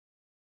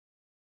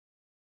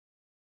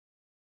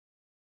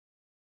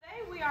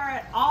We are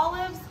at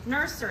Olive's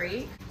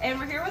Nursery, and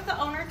we're here with the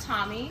owner,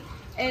 Tommy.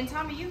 And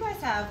Tommy, you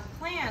guys have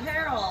plants,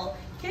 apparel,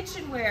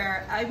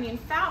 kitchenware, I mean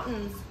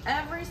fountains,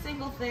 every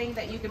single thing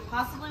that you could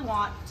possibly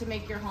want to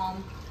make your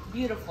home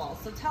beautiful.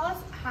 So tell us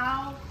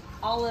how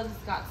Olive's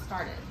got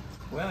started.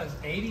 Well, it's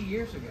 80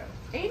 years ago.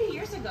 80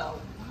 years ago.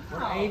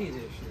 Wow. We're 80 this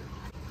year.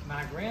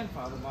 My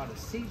grandfather bought a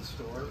seed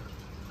store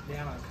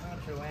down on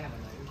Concho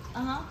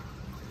Avenue,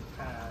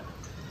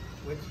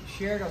 which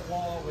shared a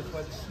wall with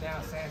what's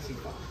now Sassy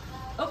Park.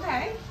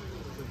 Okay. It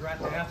was right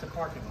there, that's the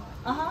parking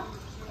lot.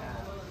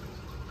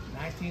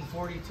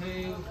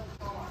 1942,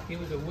 he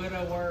was a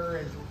widower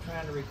and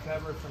trying to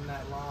recover from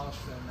that loss,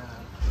 and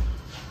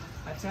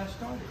that's how it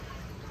started.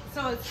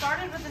 So it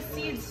started with a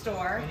seed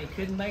store. And he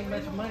couldn't make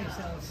much money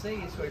selling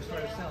seeds, so he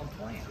started selling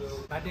plants.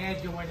 My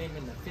dad joined him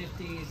in the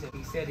 50s, and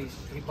he said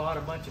he bought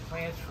a bunch of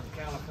plants from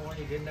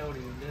California, didn't know what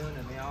he was doing,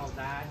 and they all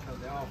died because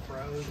they all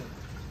froze and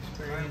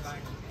experienced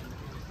in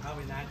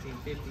probably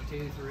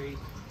 1952, 3.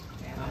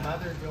 And my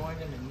mother joined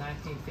him in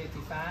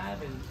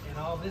 1955, and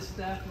all this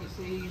stuff you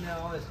see, you know,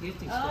 all this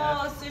gifting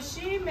stuff. Oh, so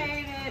she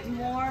made it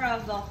more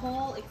of the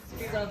whole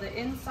experience. So the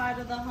inside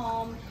of the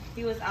home,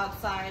 he was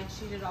outside,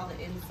 she did all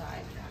the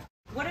inside.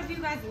 What have you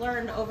guys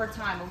learned over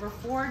time, over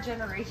 4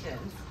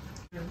 generations?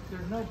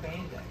 There's no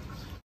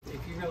band-aids. If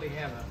you really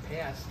have a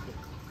pest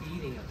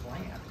eating a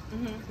plant,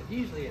 but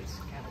usually it's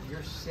kind of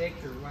you're sick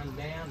or run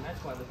down. That's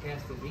why the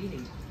pest is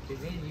eating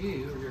is in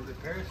you, or you're the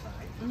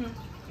parasite.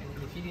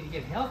 And if you need to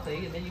get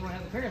healthy, and then you want to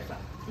have the parasite.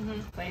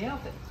 Stay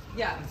healthy.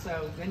 Yeah. And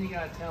so then you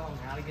got to tell them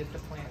how to get the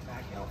plant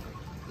back healthy.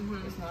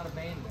 It's not a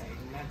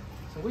band-aid.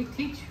 So we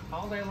teach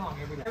all day long,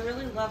 every day. I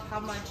really love how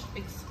much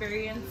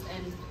experience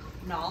and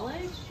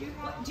knowledge you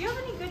have. Do you have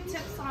any good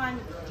tips on,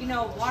 you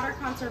know, water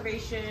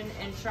conservation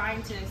and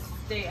trying to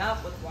stay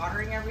up with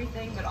watering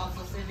everything, but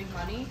also saving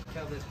money? I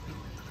tell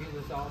people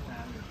this all the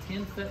time.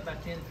 10 foot by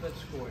 10 foot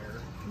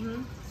square,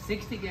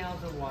 60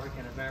 gallons of water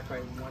can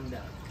evaporate in one day.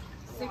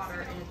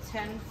 Water in a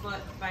 10 foot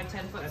by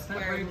 10 foot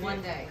square in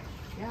one day.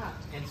 Yeah.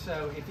 And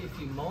so if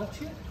you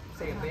mulch it,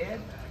 say a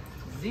bed,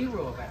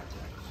 0 evaporates.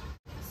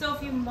 So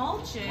if you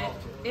mulch it,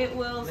 it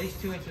will... At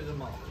least 2 inches of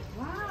mulch.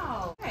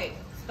 Wow. Okay,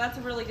 so that's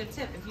a really good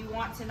tip. If you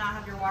want to not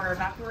have your water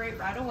evaporate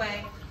right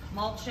away,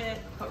 mulch it,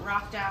 put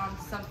rock down,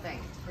 something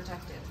to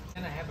protect it.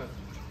 And I have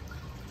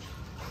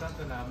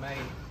something I made,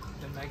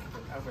 been making for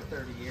over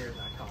 30 years,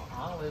 I call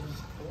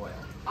Olive's Oil.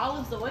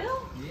 Olive's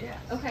oil? Yeah.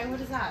 Okay, what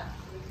is that?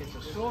 It's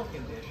a soil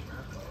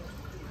conditioner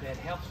that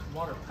helps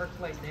water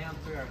percolate down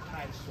through our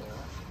tight soil.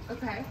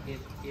 Okay.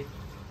 It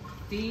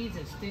feeds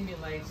and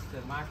stimulates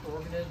the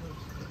microorganisms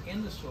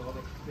in the soil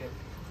that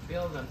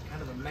build a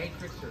kind of a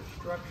matrix or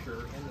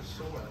structure in the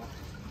soil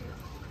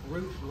that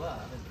roots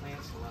love and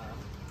plants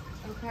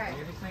love. Okay. And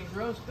everything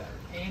grows better.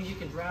 And you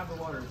can drive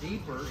the water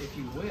deeper if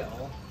you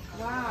will.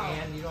 Wow.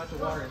 And you don't have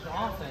to water as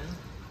often,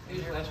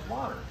 use less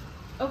water.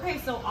 Okay,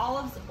 so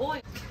Olive's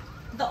oil.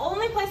 The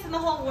only place in the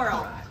whole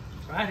world.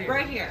 Right here.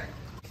 Right here.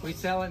 We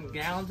sell it in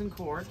gallons and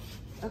quarts.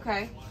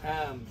 Okay.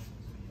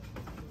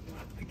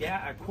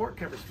 A quart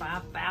covers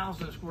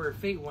 5,000 square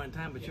feet one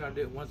time, but you ought to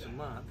do it once a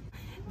month.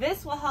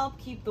 This will help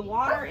keep the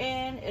water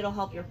in. It'll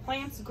help your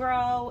plants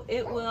grow.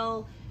 It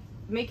will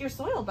make your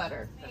soil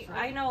better. That's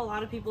right. I know a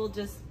lot of people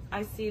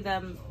I see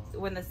them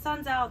when the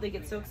sun's out, they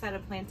get so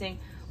excited planting.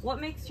 What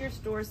makes your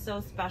store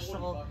so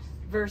special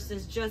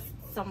versus just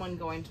someone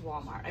going to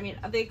Walmart? I mean,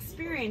 the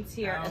experience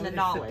here and the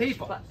knowledge. The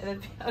people.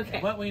 Okay.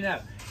 What we know.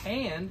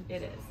 And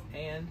it is.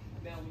 And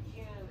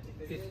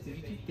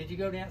did you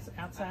go down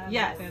outside?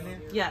 Yes. Down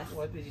there? Yes.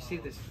 What did you see?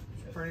 This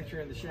furniture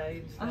in the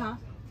shades?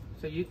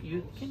 So you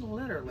can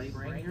literally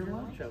bring your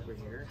lunch over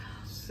here,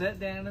 sit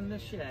down in the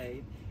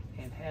shade,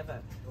 and have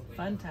a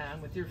fun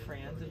time with your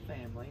friends and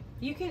family.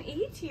 You can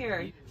eat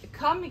here.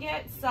 Come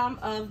get some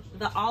of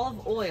the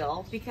olive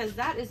oil because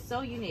that is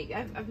so unique.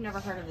 I've never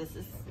heard of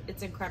this.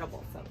 It's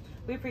incredible. So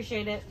we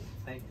appreciate it.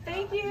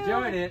 Thank you.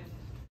 Enjoyed it.